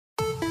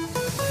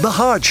The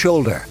Hard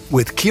Shoulder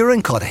with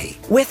Kieran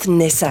Cuddihy with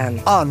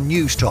Nissan on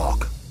News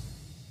Talk.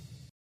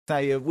 Now,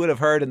 you would have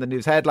heard in the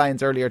news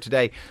headlines earlier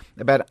today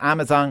about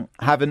Amazon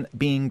having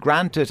been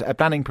granted a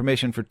planning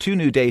permission for 2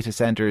 new data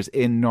centres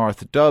in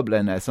North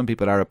Dublin. Some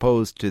people are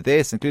opposed to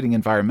this, including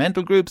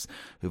environmental groups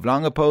who've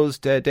long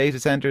opposed data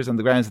centres on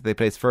the grounds that they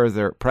place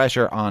further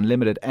pressure on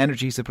limited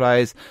energy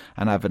supplies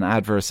and have an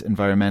adverse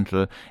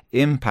environmental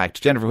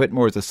impact. Jennifer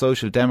Whitmore is a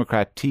Social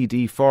Democrat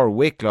TD for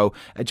Wicklow.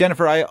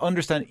 Jennifer, I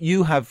understand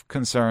you have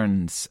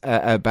concerns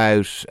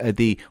about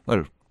the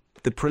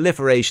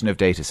proliferation of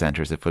data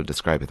centres, if we'll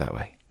describe it that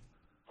way.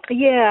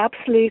 Yeah,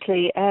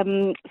 absolutely.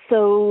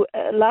 So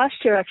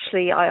last year,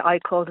 actually, I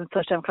called, and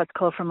Social Democrats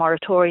called for a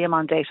moratorium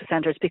on data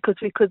centres because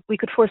we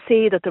could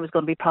foresee that there was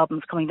going to be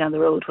problems coming down the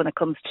road when it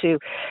comes to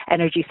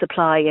energy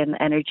supply and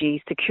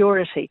energy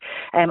security.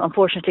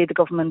 Unfortunately, the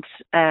government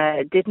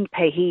didn't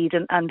pay heed,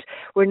 and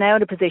we're now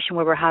in a position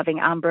where we're having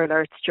amber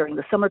alerts during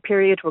the summer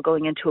period. We're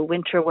going into a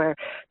winter where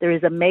there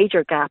is a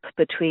major gap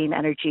between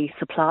energy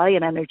supply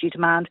and energy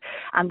demand,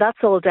 and that's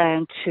all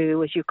down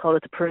to, as you call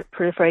it, the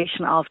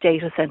proliferation of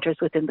data centres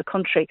within the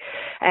country.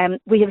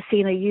 We have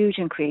seen a huge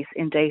increase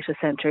in data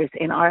centres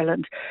in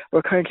Ireland.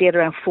 We're currently at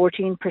around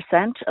 14%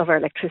 of our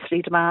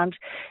electricity demand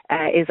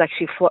is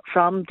actually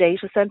from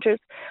data centres,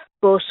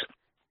 but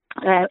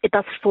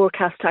that's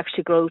forecast to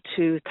actually grow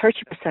to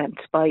 30%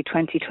 by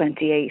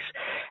 2028.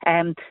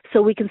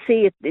 So we can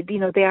see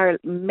they are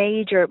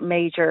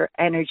major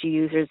energy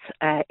users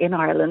in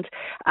Ireland.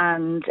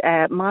 And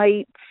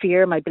my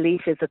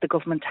belief is that the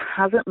government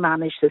hasn't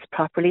managed this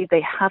properly.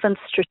 They haven't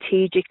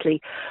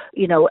strategically,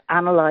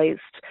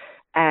 analysed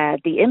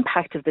the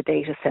impact of the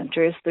data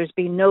centres. There's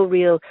been no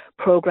real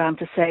programme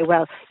to say,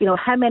 well,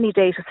 how many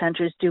data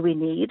centres do we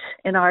need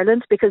in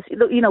Ireland? Because,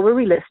 we're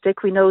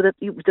realistic. We know that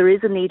there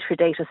is a need for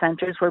data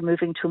centres. We're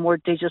moving to a more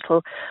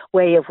digital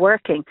way of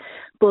working.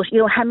 But,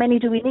 how many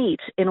do we need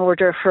in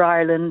order for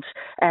Ireland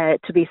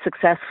to be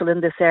successful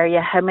in this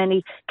area? How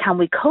many can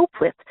we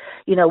cope with?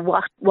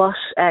 What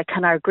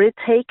can our grid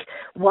take?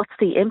 What's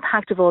the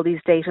impact of all these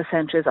data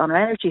centres on our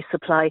energy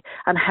supply?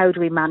 And how do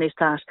we manage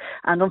that?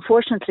 And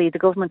unfortunately, the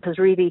government has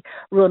really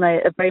run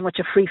a very much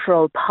a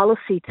free-for-all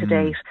policy to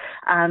date.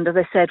 And as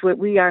I said,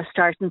 we are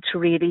starting to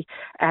really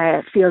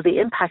feel the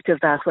impact of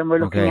that when we're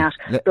looking at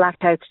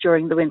blackouts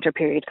during the winter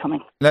period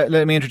coming.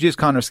 Let me introduce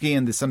Conor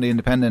Skehan, the Sunday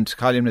Independent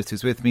columnist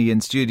who's with me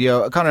in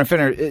studio. Conor,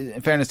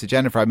 in fairness to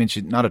Jennifer, I mean,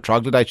 she's not a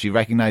troglodyte. She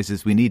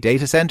recognises we need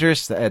data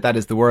centres. That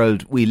is the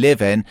world we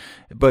live in.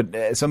 But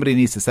somebody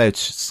needs to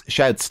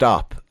shout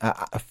stop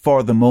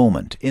for the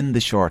moment, in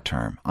the short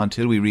term,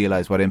 until we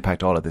realise what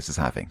impact all of this is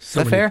having. Is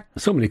that fair?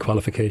 So many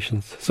qualifications.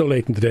 So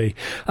late in the day.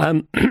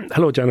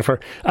 Hello, Jennifer.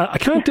 I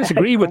can't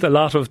disagree with a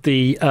lot of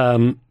the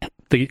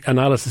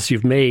analysis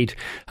you've made,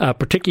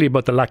 particularly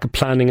about the lack of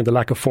planning and the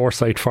lack of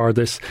foresight for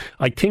this.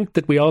 I think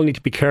that we all need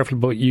to be careful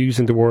about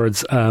using the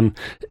words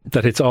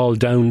that it's all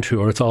down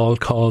to or it's all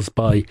caused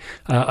by.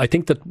 I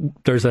think that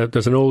there's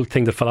an old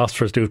thing that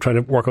philosophers do, trying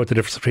to work out the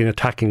difference between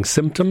attacking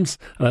symptoms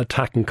and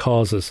attacking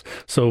causes.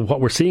 So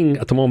what we're seeing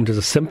at the moment is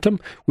a symptom.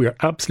 We are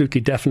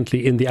absolutely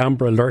definitely in the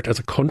amber alert as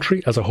a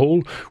country, as a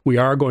whole. We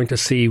are going to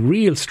see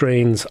real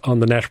strains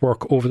on the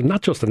network over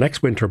not just the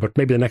next winter, but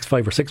maybe the next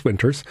 5 or 6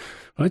 winters.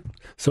 Right?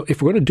 So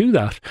if we're going to do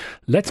that,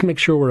 let's make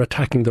sure we're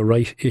attacking the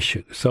right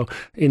issue. So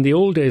in the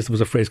old days, there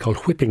was a phrase called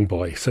whipping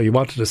boy. So you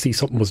wanted to see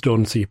something was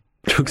done, so you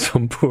took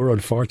some poor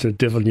unfortunate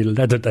devil and you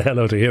led it the hell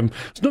out of him.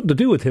 It's nothing to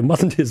do with him,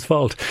 wasn't his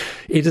fault.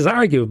 It is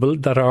arguable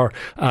that our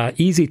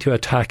easy to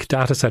attack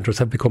data centres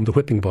have become the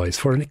whipping boys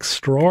for an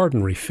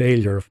extraordinary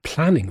failure of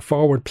planning,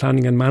 forward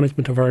planning and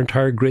management of our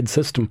entire grid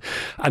system.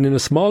 And in a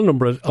small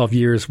number of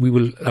years, we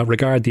will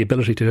regard the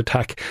ability to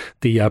attack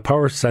the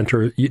power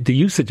centre, the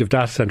usage of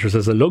data centres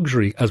as a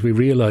luxury, as we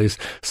realise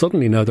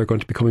suddenly now they're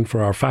going to be coming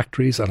for our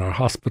factories and our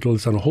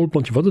hospitals and a whole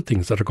bunch of other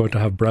things that are going to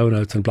have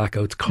brownouts and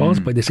blackouts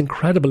caused by this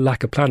incredible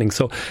lack of planning.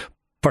 So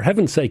for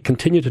heaven's sake,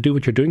 continue to do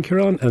what you're doing,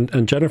 Kieran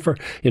and Jennifer,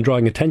 in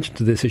drawing attention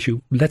to this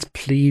issue. Let's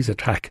please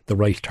attack the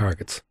right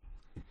targets.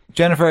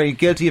 Jennifer, are you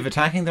guilty of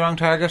attacking the wrong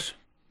target?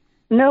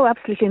 No,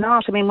 absolutely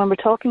not. I mean, when we're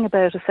talking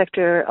about a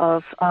sector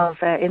of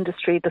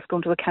industry that's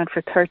going to account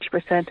for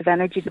 30% of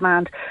energy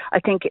demand, I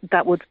think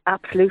that would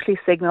absolutely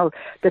signal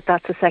that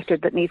that's a sector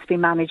that needs to be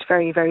managed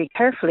very, very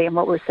carefully. And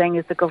what we're saying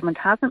is the government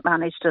hasn't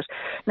managed it.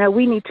 Now,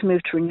 we need to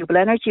move to renewable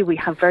energy. We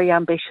have very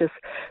ambitious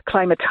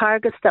climate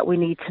targets that we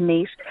need to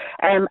meet.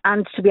 And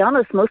to be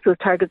honest, most of those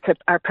targets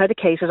are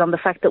predicated on the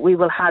fact that we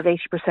will have 80%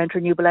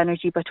 renewable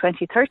energy by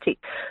 2030.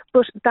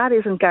 But that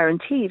isn't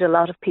guaranteed. A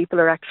lot of people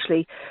are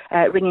actually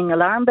ringing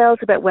alarm bells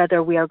about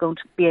whether we are going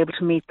to be able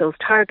to meet those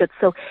targets.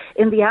 So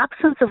in the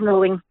absence of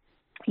knowing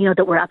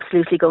that we're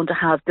absolutely going to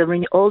have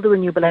all the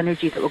renewable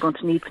energy that we're going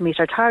to need to meet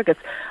our targets,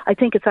 I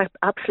think it's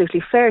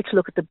absolutely fair to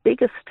look at the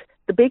biggest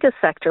the biggest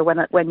sector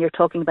when you're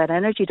talking about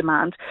energy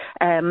demand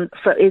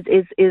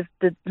is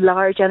the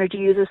large energy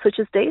users such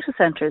as data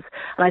centres.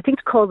 And I think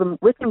to call them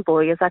whipping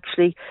boy is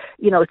actually,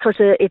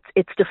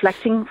 it's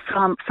deflecting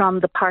from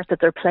the part that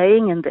they're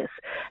playing in this.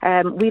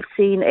 We've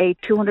seen a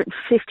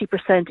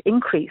 250%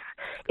 increase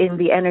in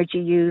the energy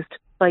used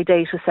by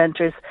data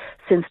centres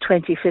since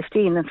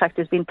 2015. In fact,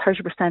 there's been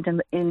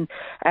 30%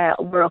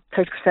 we're up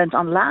 30%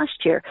 on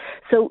last year.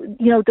 So,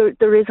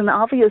 there is an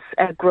obvious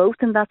growth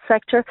in that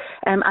sector.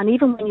 And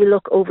even when you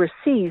look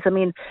overseas, I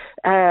mean,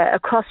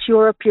 across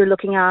Europe, you're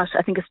looking at,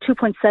 I think it's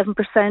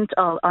 2.7%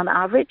 on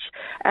average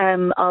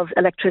of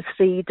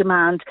electricity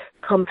demand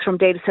comes from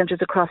data centres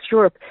across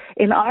Europe.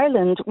 In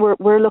Ireland,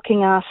 we're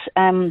looking at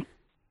the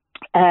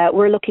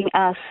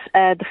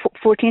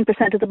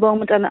 14% at the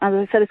moment, and as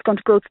I said, it's going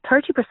to grow to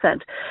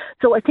 30%.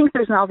 So I think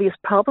there's an obvious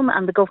problem,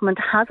 and the government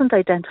hasn't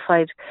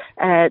identified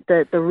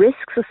the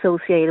risks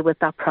associated with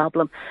that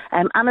problem.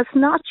 And it's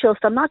not just,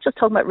 I'm not just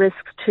talking about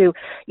risks to,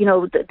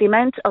 the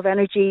amount of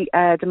energy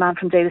demand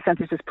from data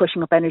centres is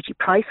pushing up energy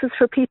prices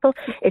for people.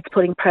 It's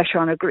putting pressure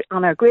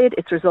on our grid.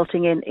 It's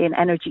resulting in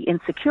energy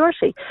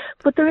insecurity.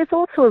 But there is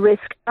also a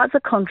risk as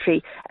a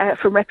country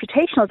from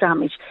reputational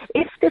damage.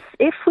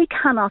 If we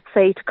cannot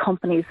say to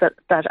companies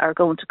that are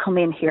going to come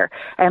in here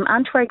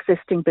and to our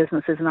existing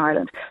businesses in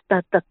Ireland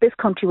that this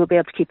country will be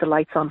able to keep the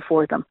lights on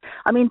for them.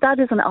 I mean, that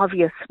is an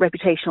obvious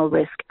reputational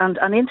risk, and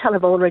Intel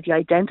have already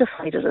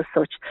identified it as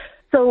such.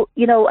 So,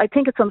 I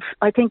think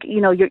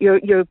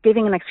you're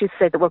giving an excuse to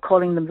say that we're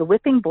calling them the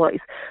whipping boys.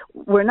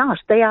 We're not.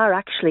 They are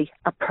actually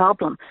a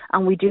problem,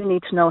 and we do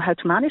need to know how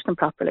to manage them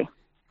properly.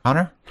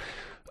 Conor?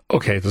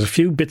 Okay, there's a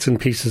few bits and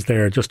pieces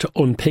there just to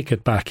unpick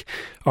it back.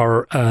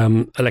 Our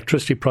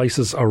electricity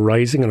prices are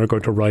rising and are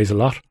going to rise a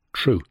lot.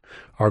 True.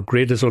 Our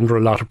grid is under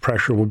a lot of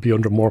pressure and will be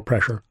under more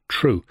pressure.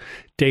 True.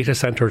 Data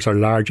centres are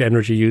large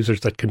energy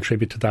users that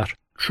contribute to that.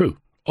 True.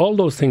 All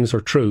those things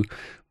are true.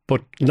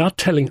 But not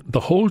telling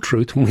the whole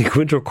truth, when we go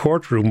into a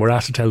courtroom, we're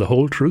asked to tell the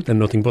whole truth and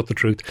nothing but the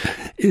truth,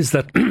 is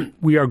that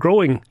we are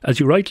growing,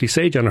 as you rightly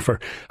say, Jennifer,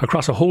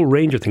 across a whole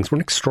range of things. We're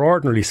an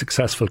extraordinarily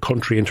successful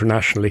country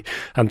internationally.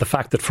 And the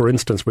fact that, for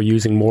instance, we're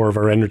using more of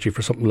our energy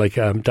for something like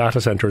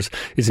data centres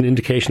is an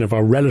indication of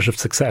our relative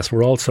success.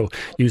 We're also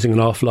using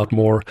an awful lot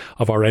more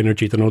of our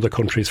energy than other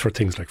countries for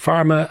things like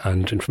pharma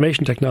and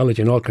information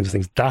technology and all kinds of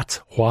things. That's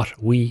what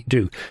we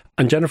do.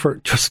 And Jennifer,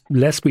 just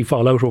lest we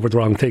fall out over the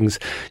wrong things,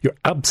 you're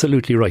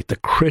absolutely right. The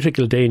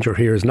critical danger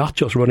here is not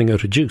just running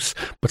out of juice,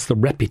 but it's the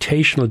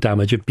reputational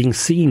damage of being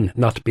seen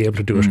not to be able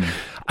to do it.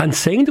 And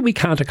saying that we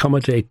can't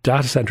accommodate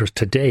data centres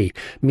today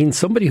means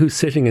somebody who's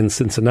sitting in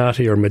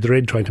Cincinnati or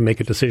Madrid trying to make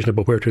a decision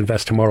about where to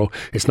invest tomorrow,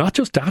 it's not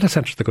just data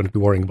centres they're going to be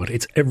worrying about,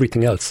 it's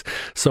everything else.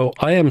 So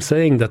I am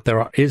saying that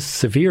there is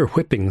severe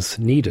whippings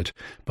needed,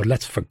 but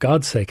let's for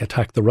God's sake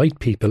attack the right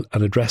people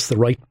and address the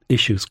right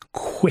issues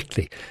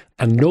quickly.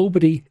 And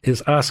nobody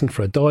is asking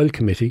for a Doyle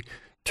committee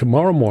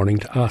tomorrow morning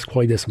to ask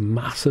why this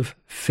massive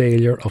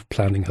failure of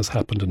planning has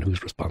happened and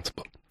who's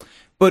responsible.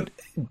 But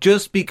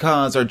just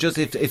because, or just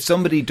if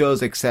somebody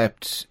does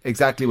accept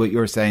exactly what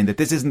you're saying, that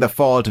this isn't the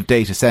fault of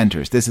data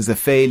centres, this is a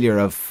failure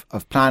of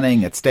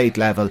planning at state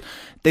level,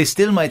 they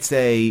still might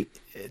say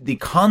the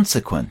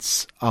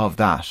consequence of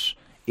that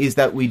is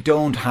that we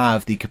don't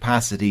have the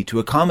capacity to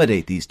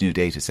accommodate these new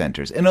data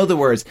centres. In other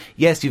words,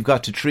 yes, you've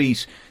got to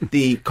treat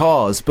the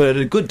cause, but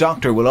a good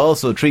doctor will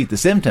also treat the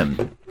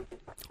symptom.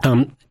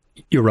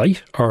 You're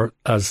right, or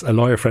as a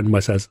lawyer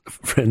friend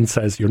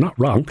says, you're not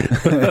wrong.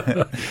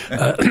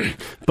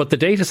 But the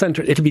data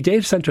centre, it'll be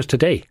data centres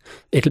today.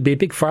 It'll be a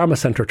big pharma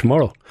centre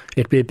tomorrow.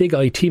 It'll be a big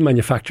IT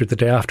manufacturer the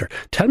day after.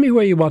 Tell me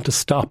where you want to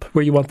stop,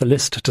 where you want the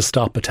list to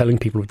stop at telling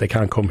people they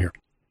can't come here.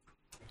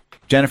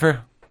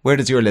 Jennifer, where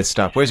does your list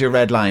stop? Where's your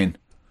red line?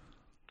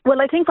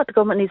 Well, I think what the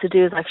government needs to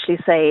do is actually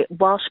say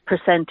what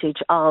percentage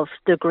of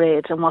the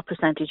grid and what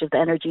percentage of the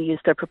energy use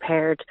they're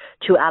prepared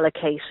to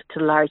allocate to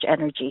large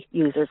energy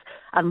users,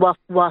 and what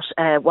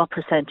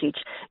percentage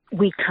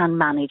we can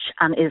manage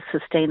and is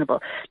sustainable.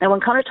 Now,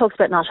 when Conor talks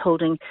about not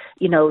holding,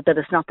 that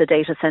it's not the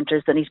data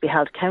centres that need to be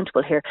held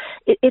accountable here,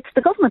 it's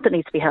the government that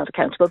needs to be held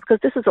accountable, because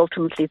this is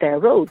ultimately their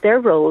role. Their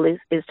role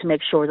is to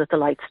make sure that the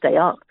lights stay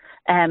on.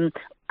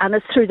 And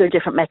it's through their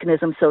different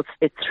mechanisms, so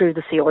it's through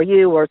the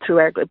CRU or through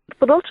EirGrid.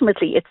 But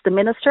ultimately, it's the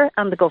Minister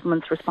and the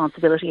government's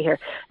responsibility here.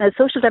 Now,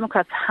 Social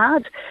Democrats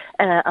had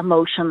a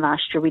motion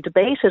last year. We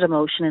debated a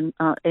motion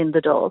in the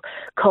Dáil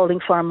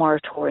calling for a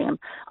moratorium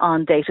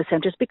on data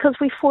centres, because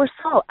we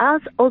foresaw,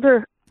 as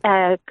other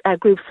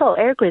groups saw,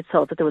 EirGrid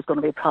saw, that there was going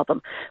to be a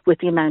problem with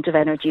the amount of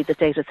energy that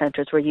data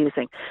centres were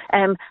using,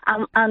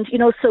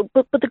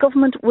 but the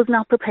government was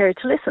not prepared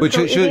to listen. But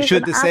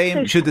should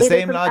the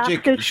same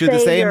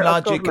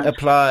logic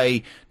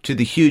apply to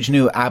the huge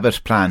new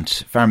Abbott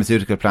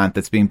pharmaceutical plant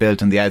that's being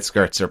built on the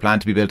outskirts, or planned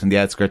to be built on the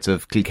outskirts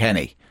of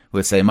Kilkenny,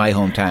 with, say, my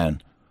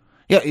hometown?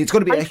 Yeah, it's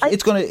going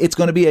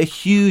to be a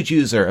huge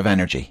user of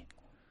energy.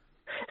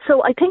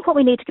 So I think what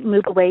we need to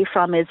move away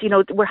from is,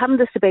 we're having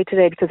this debate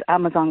today because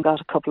Amazon got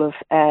a couple of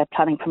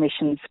planning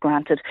permissions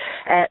granted.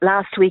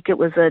 Last week it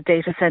was a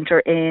data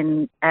centre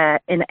in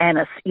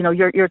Ennis.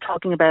 You're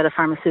talking about a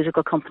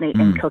pharmaceutical company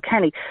in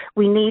Kilkenny.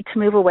 We need to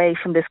move away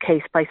from this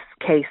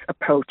case-by-case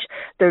approach.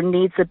 There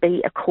needs to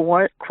be a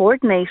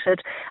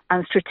coordinated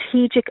and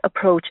strategic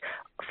approach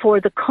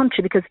for the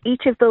country, because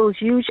each of those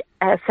huge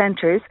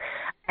centres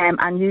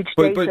and huge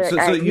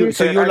data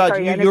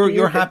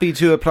you're happy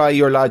to apply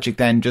your logic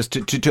then just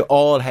to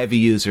all heavy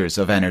users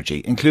of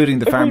energy, including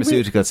the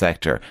pharmaceutical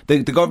sector.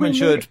 The government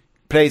should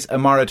place a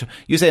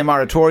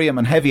moratorium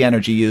on heavy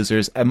energy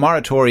users, a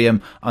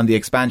moratorium on the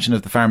expansion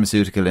of the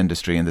pharmaceutical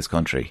industry in this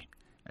country.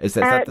 Is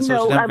that the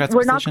Social Democrats'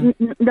 position?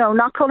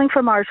 Not calling for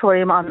a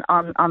moratorium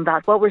on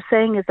that. What we're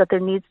saying is that there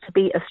needs to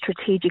be a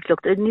strategic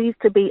look. There needs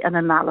to be an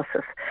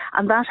analysis,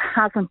 and that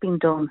hasn't been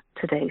done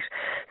to date.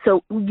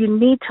 So you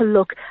need to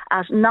look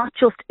at not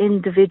just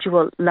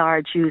individual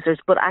large users,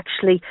 but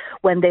actually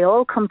when they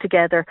all come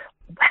together,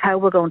 how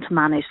we're going to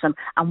manage them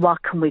and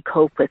what can we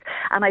cope with.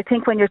 And I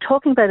think when you're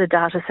talking about a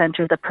data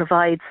centre that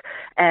provides,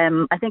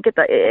 I think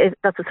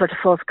that's a sort of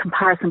false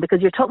comparison, because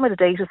you're talking about a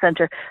data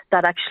centre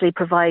that actually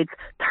provides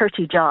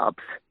 30 jobs.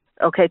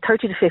 Okay,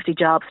 30 to 50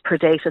 jobs per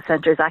data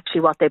centre is actually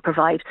what they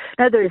provide.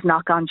 Now, there is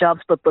knock-on jobs,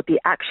 but the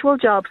actual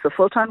jobs, the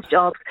full-time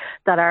jobs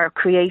that are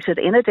created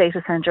in a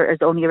data centre is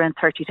only around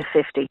 30 to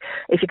 50.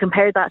 If you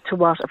compare that to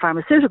what a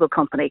pharmaceutical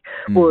company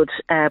would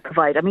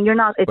provide, I mean,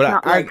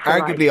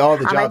 arguably all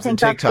the jobs in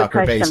TikTok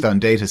are based on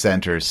data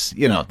centres,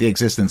 the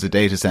existence of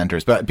data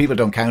centres, but people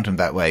don't count them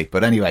that way.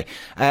 But anyway,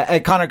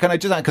 Conor, can I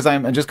just, because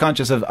I'm just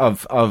conscious of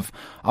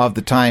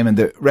the time and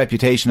the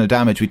reputational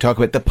damage we talk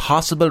about, the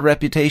possible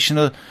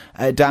reputational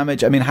damage.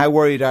 I mean, how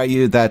worried are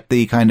you that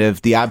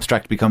the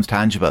abstract becomes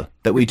tangible,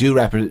 that we do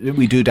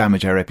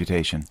damage our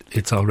reputation?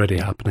 It's already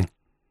happening.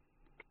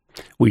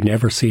 We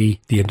never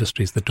see the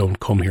industries that don't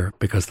come here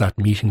because that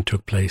meeting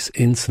took place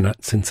in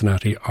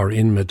Cincinnati or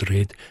in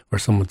Madrid, where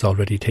someone's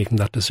already taken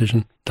that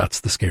decision. That's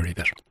the scary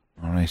bit.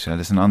 All right,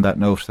 listen, on that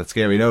note, that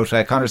scary note,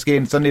 Conor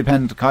Skeen, Sunday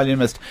Independent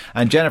columnist,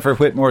 and Jennifer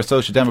Whitmore,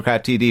 Social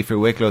Democrat TD for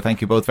Wicklow. Thank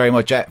you both very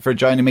much for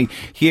joining me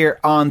here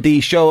on the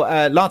show.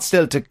 Lots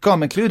still to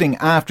come, including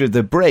after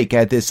the break.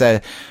 This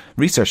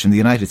research in the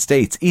United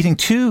States, eating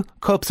 2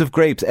 cups of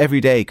grapes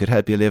every day could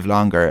help you live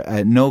longer.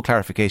 No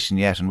clarification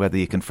yet on whether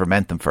you can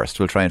ferment them first.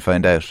 We'll try and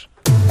find out.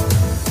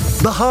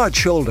 The Hard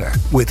Shoulder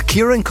with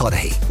Kieran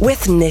Cuddihy.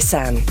 With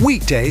Nissan.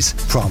 Weekdays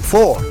from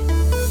 4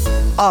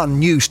 on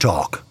News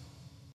Talk.